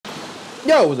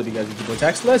Yo, what's up, you guys? It's your boy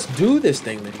Tax. Let's do this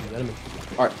thing, ladies and gentlemen.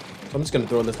 Alright, so I'm just gonna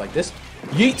throw this like this.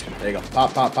 Yeet! There you go.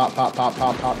 Pop, pop, pop, pop, pop,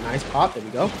 pop, pop. Nice pop. There we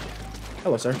go.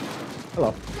 Hello, sir.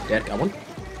 Hello. Dad, got one.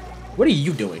 What are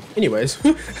you doing? Anyways.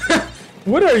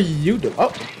 What are you doing?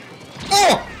 Oh!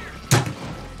 Oh!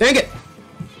 Dang it!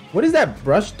 What is that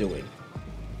brush doing?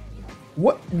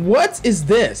 What is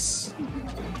this?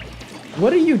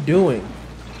 What are you doing?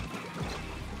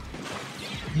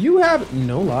 You have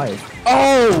no life.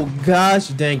 Oh gosh,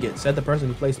 dang it. Said the person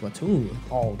who plays Splatoon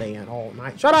all day and all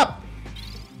night. Shut up!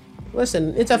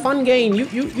 Listen, it's a fun game.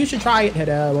 You should try it, head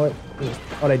boy.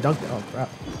 Oh, they dunked it. Oh crap.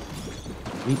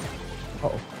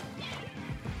 Uh-oh.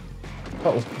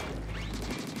 Uh-oh.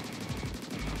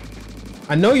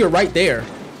 I know you're right there.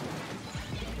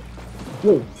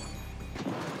 Whoa.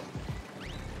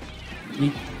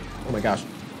 Oh my gosh.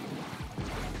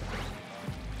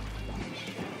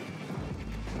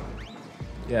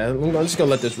 Yeah, I'm just gonna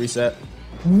let this reset.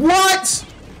 What?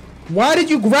 Why did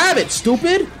you grab it,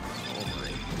 stupid? Oh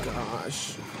my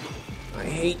gosh. I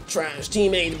hate trash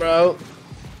teammates, bro.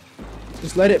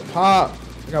 Just let it pop.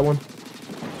 I got one.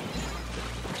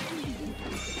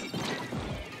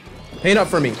 Paint up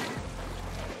for me.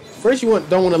 First you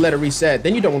don't want to let it reset,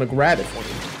 then you don't want to grab it for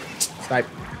me. Snipe.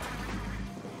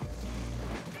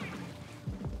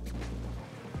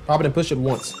 Pop it and push it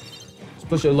once. Just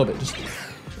push it a little bit. Just.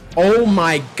 Oh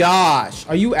my gosh.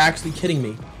 Are you actually kidding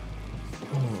me?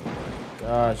 Oh my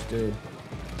gosh, dude.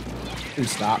 Please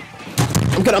stop.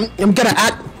 I'm gonna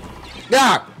act.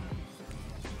 Yeah.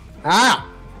 Ah.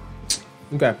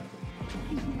 Okay.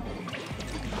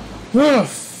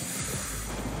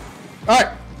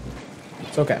 Alright.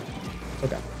 It's okay. It's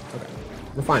okay. It's okay.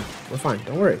 We're fine. We're fine.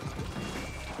 Don't worry.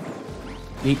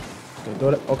 Yeet. Don't do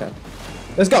it. Okay.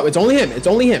 Let's go. It's only him. It's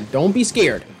only him. Don't be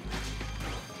scared.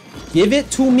 Give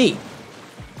it to me.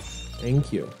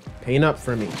 Thank you. Paint up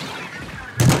for me.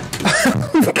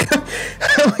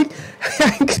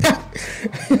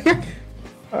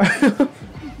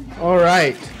 All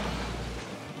right.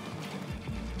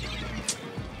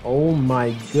 Oh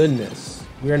my goodness.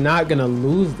 We're not gonna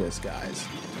lose this, guys.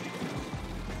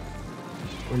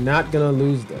 We're not gonna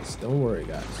lose this. Don't worry,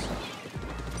 guys.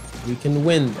 We can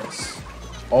win this.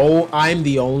 Oh, I'm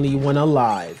the only one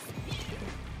alive.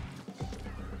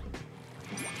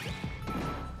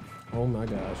 Oh my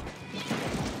gosh.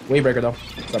 Wave breaker though.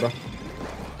 What's up, bro?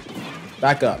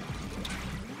 Back up.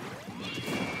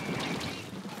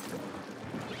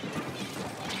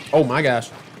 Oh my gosh.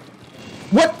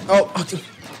 What? Oh,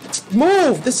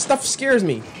 move! This stuff scares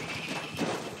me.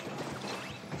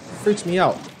 Freaks me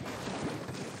out.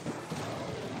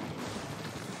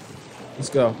 Let's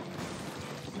go.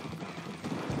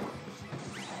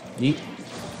 Yeet.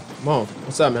 Come on.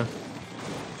 What's up, man?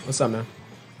 What's up, man?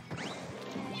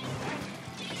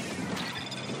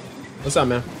 What's up,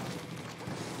 man?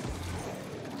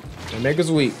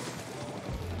 Rainmaker's weak.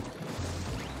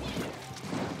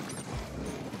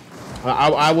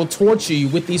 I will torture you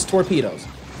with these torpedoes.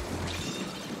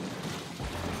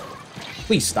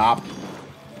 Please stop.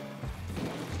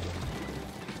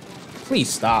 Please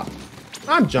stop.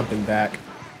 I'm jumping back.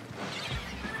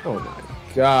 Oh my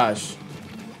gosh.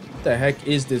 What the heck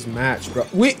is this match, bro?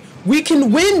 We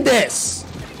can win this!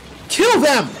 Kill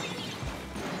them!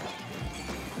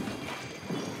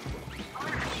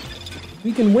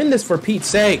 We can win this for Pete's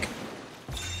sake.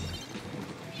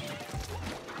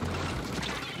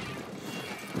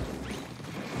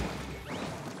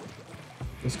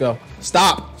 Let's go.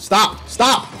 Stop. Stop.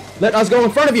 Stop. Let us go in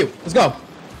front of you. Let's go.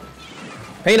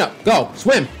 Paint up. Go.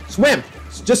 Swim. Swim.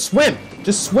 Just swim.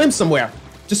 Just swim somewhere.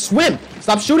 Just swim.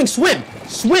 Stop shooting. Swim.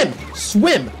 Swim.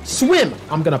 Swim. Swim.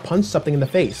 I'm gonna punch something in the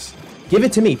face. Give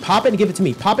it to me. Pop it and give it to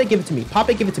me. Pop it, give it to me. Pop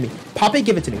it, give it to me. Pop it,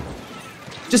 give it to me.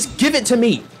 Just give it to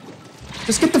me.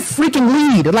 Just get the freaking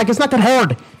lead. Like, it's not that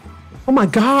hard. Oh my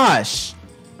gosh.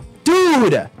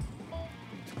 Dude.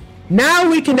 Now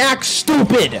we can act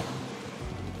stupid.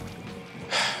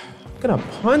 I'm gonna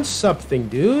punch something,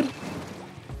 dude.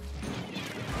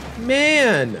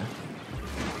 Man.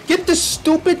 Get the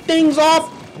stupid things off.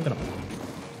 I'm gonna...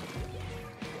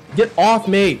 Get off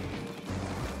me.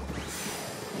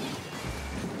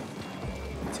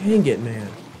 Dang it, man.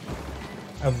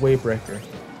 I have wave breaker.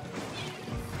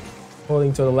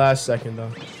 Holding till the last second,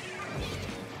 though.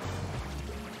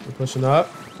 We're pushing up.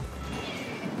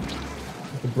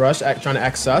 The brush trying to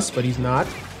act sus, but he's not.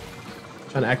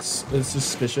 Trying to act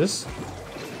suspicious.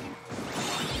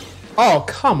 Oh,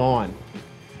 come on.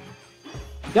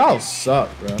 Y'all suck,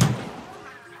 bro.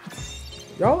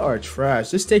 Y'all are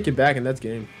trash. Just take it back and that's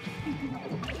game.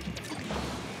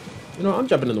 You know, I'm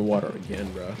jumping in the water again,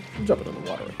 bro. I'm jumping in the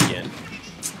water again.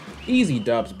 Easy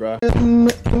dubs, bruh.